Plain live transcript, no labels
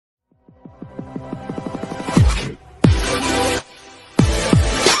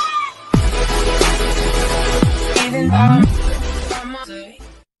Hey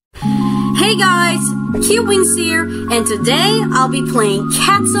guys, Q-Wings here, and today I'll be playing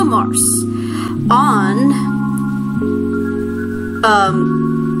Cats of Mars on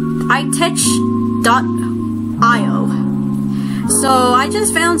itech.io. So I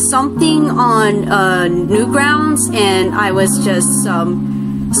just found something on Newgrounds, and I was just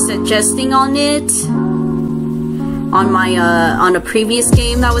suggesting on it on my on a previous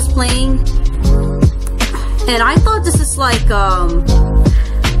game that I was playing, and I thought this is like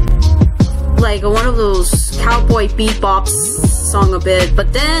one of those Cowboy Bebop song a bit,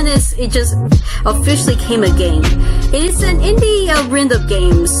 but then it just officially came a game. It is an indie rhythm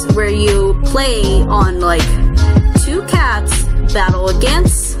games where you play on like two cats battle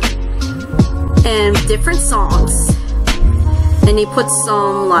against and different songs, and he puts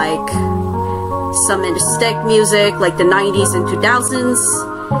some aesthetic music like the 90s and 2000s,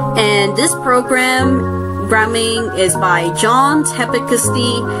 and this programming is by John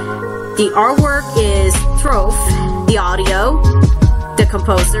Tepikasti. The artwork is Troph. The audio, the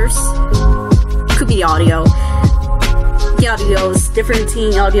composers, could be the audio. The audio is different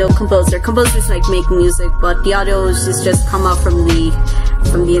team audio composer. Composers like make music, but the audio is just come up from the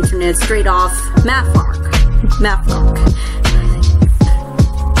internet straight off Mathrock.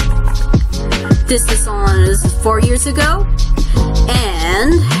 This is 4 years ago,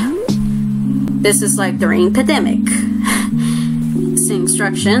 and this is like during pandemic.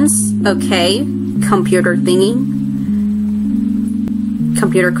 Instructions, okay, computer thingy,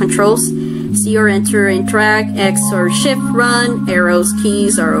 computer controls, C or enter, interact, X or shift, run, arrows,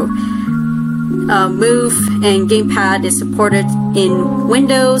 keys are move, and gamepad is supported in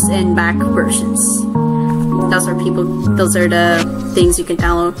Windows and Mac versions. Those are the things you can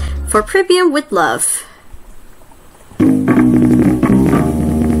download for premium with love.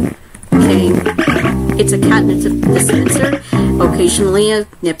 Okay. It's a catnip dispenser. Occasionally a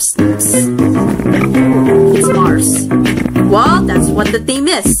nips. It's Mars. Well, that's what the theme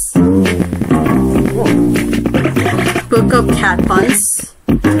is. Book of cat puns.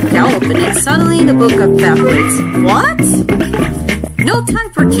 I'll open it. Suddenly the book evaporates. What? No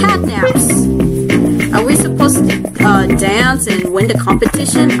time for cat naps. Are we supposed to dance and win the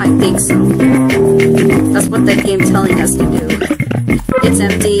competition? I think so. That's what the game's telling us to do. It's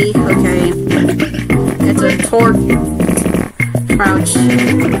empty. Okay. It's a crouch.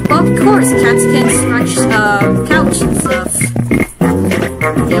 Well, of course, cats can scratch couch and stuff.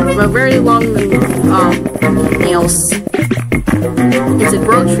 They have very long nails. It's a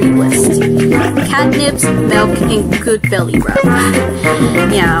grocery list. Catnips, milk, and good belly rub.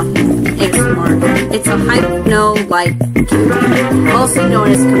 Yeah, XMart. It's a hypno light cube, also known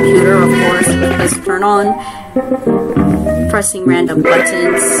as computer, of course, because turn on pressing random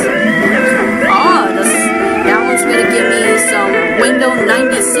buttons. Oh, that one's gonna give me some Windows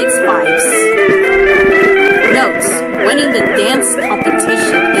 96 vibes. Notes: winning the dance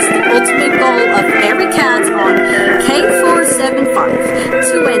competition is the ultimate goal of every cat on K475.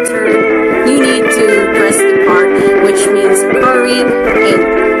 To enter, you need to press the part, which means hurry, a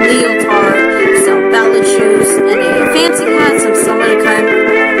leotard, some ballet shoes, and a fancy hat, some other kind.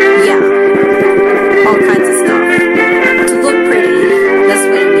 Yeah, all kinds of stuff. To look pretty, that's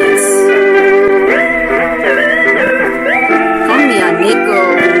what it means. Call me a nickel,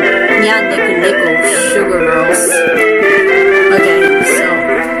 sugar girls. Okay, so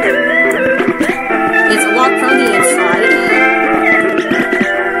it's a lock from the inside.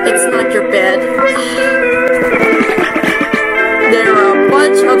 It's not your bed. There are a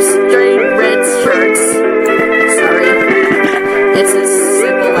bunch of straight red shirts. Sorry. It's a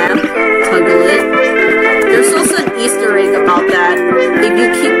simple lamp. Toggle it. There's also an Easter egg about that. If you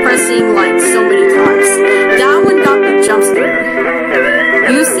keep pressing like so many times. That one got me Jumpscare.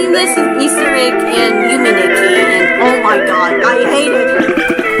 You've seen this in Easter egg and Minigame, and oh my god, I hate it!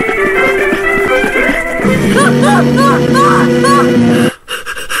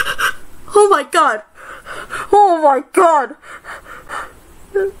 Oh my god! Oh my god!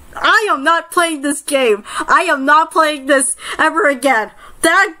 I am not playing this game! I am not playing this ever again!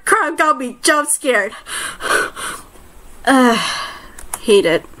 That crap got me jump scared! Hate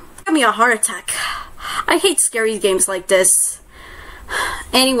it. Got me a heart attack. I hate scary games like this.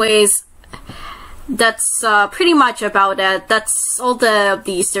 Anyways, that's pretty much about it. That's all the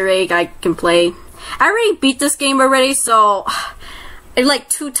Easter egg I can play. I already beat this game already, so like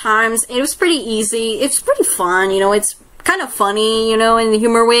 2 times. It was pretty easy. It's pretty fun, you know. It's kind of funny, you know, in the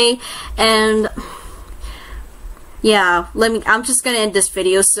humor way. And yeah, I'm just gonna end this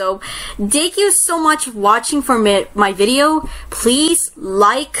video. So thank you so much for watching for my video. Please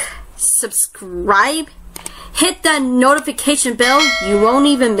like, subscribe, hit that notification bell. You won't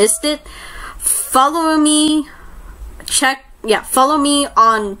even miss it. Follow me. Follow me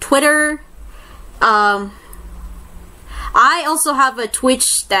on Twitter. I also have a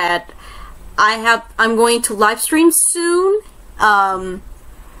Twitch that I'm going to live stream soon. I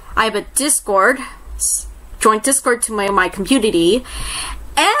have a Discord. Join Discord to my community.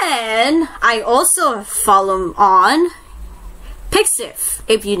 And I also follow on Pixiv.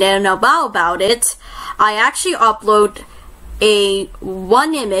 If you didn't know about it, I actually upload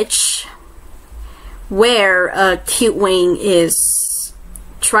one image where Cute Wing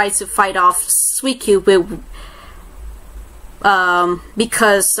tries to fight off Sweet Cupid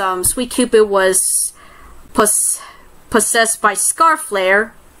because Sweet Cupid was possessed by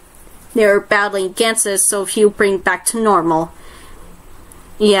Scarflare. They're battling against it, so he'll bring back to normal.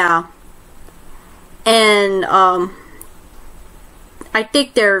 Yeah. And I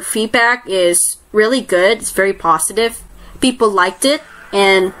think their feedback is really good. It's very positive. People liked it,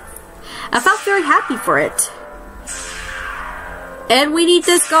 and I felt very happy for it. And we need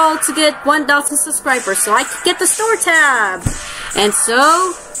this goal to get 1,000 subscribers so I can get the store tab. And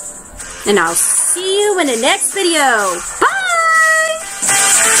I'll see you in the next video. Bye!